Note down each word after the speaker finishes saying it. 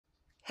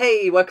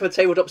Hey, welcome to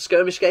Tabletop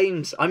Skirmish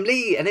Games. I'm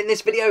Lee, and in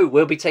this video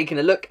we'll be taking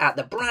a look at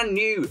the brand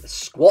new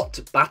Squat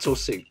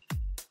Battlesuit.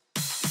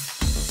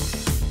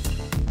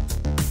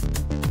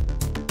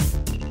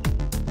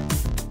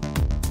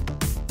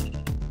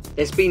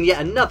 There's been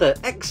yet another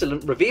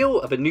excellent reveal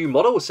of a new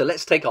model, so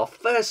let's take our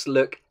first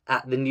look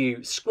at the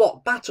new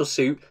Squat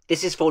Battlesuit.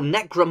 This is for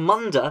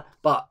Necromunda,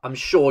 but I'm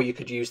sure you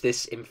could use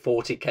this in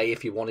 40k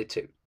if you wanted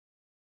to.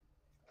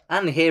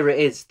 And here it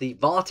is, the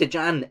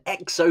Vartijan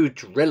Exo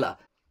Driller.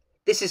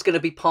 This is going to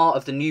be part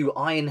of the new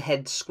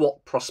Ironhead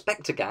Squat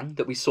Prospector gang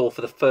that we saw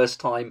for the first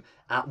time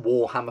at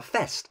Warhammer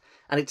Fest.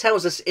 And it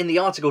tells us in the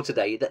article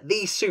today that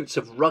these suits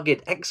of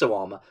rugged Exo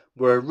Armour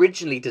were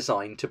originally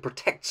designed to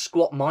protect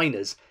squat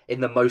miners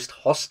in the most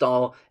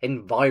hostile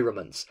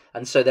environments.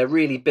 And so they're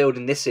really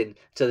building this in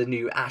to the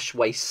new Ash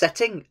Waste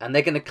setting, and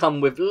they're going to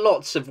come with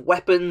lots of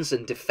weapons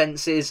and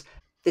defences.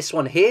 This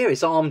one here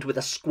is armed with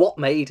a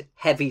squat-made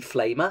heavy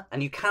flamer,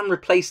 and you can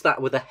replace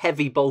that with a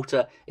heavy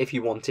bolter if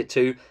you wanted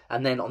to.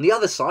 And then on the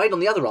other side, on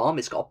the other arm,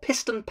 it's got a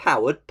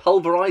piston-powered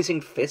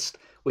pulverising fist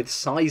with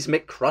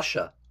seismic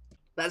crusher.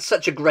 That's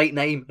such a great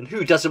name, and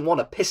who doesn't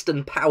want a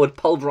piston-powered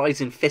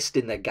pulverising fist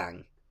in their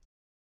gang?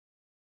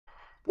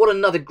 What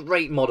another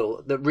great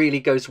model that really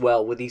goes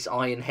well with these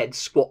Ironhead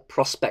Squat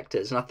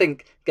Prospectors, and I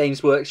think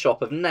Games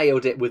Workshop have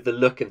nailed it with the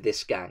look of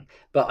this gang.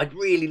 But I'd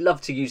really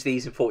love to use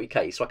these in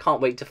 40k, so I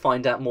can't wait to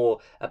find out more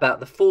about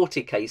the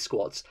 40k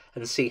squads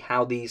and see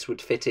how these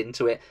would fit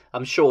into it.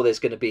 I'm sure there's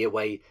going to be a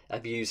way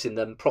of using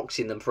them,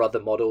 proxying them for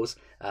other models.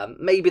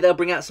 Maybe they'll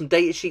bring out some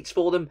data sheets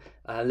for them,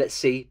 let's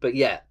see. But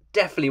yeah,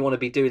 definitely want to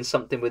be doing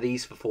something with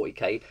these for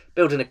 40k.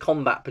 Building a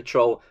combat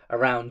patrol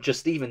around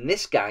just even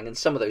this gang and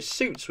some of those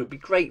suits would be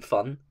great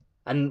fun.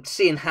 And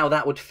seeing how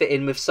that would fit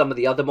in with some of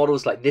the other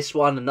models like this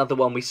one, another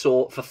one we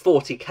saw for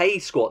 40k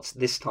squats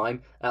this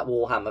time at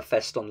Warhammer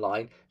Fest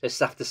Online. Just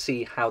have to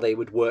see how they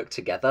would work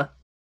together.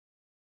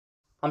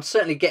 I'm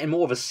certainly getting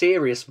more of a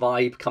serious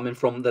vibe coming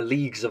from the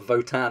Leagues of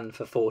Votann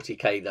for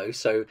 40k though,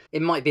 so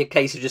it might be a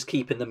case of just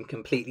keeping them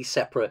completely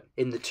separate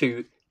in the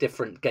two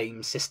different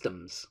game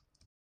systems.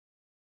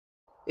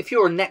 If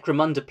you're a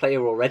Necromunda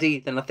player already,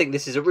 then I think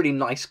this is a really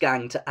nice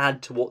gang to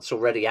add to what's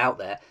already out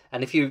there.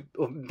 And if you've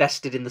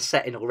invested in the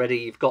setting already,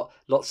 you've got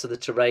lots of the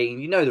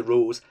terrain, you know the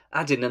rules,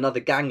 add in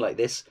another gang like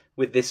this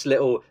with this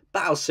little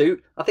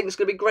battlesuit, I think it's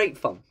going to be great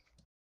fun.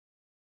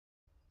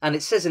 And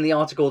it says in the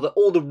article that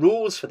all the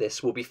rules for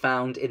this will be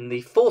found in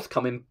the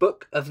forthcoming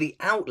Book of the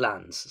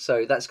Outlands.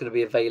 So that's going to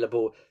be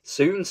available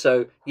soon.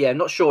 So yeah, I'm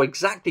not sure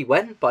exactly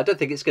when, but I don't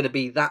think it's going to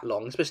be that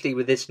long, especially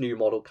with this new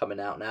model coming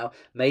out now.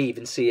 May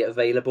even see it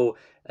available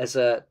as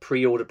a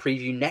pre-order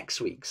preview next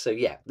week. So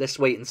yeah, let's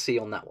wait and see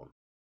on that one.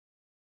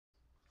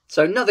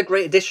 So another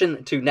great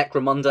addition to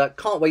Necromunda.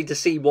 Can't wait to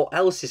see what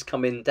else is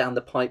coming down the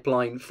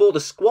pipeline for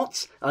the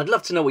squats. I'd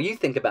love to know what you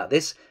think about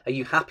this. Are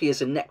you happy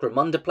as a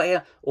Necromunda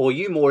player, or are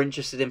you more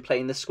interested in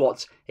playing the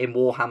squats in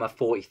Warhammer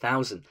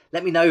 40,000?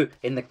 Let me know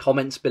in the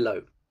comments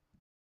below.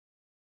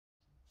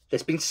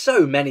 There's been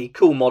so many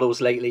cool models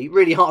lately,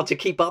 really hard to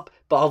keep up,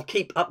 but I'll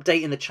keep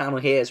updating the channel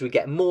here as we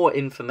get more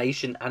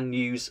information and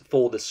news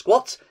for the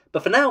squats.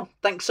 But for now,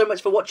 thanks so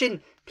much for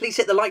watching. Please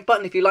hit the like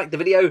button if you liked the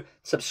video,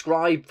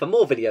 subscribe for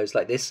more videos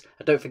like this,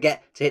 and don't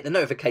forget to hit the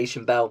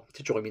notification bell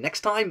to join me next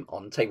time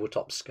on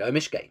Tabletop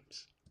Skirmish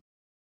Games.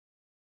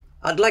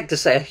 I'd like to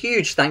say a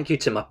huge thank you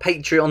to my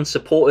Patreon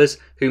supporters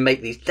who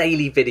make these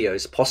daily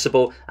videos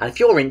possible, and if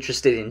you're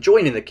interested in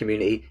joining the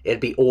community,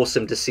 it'd be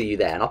awesome to see you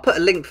there, and I'll put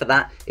a link for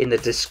that in the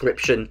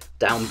description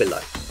down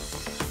below.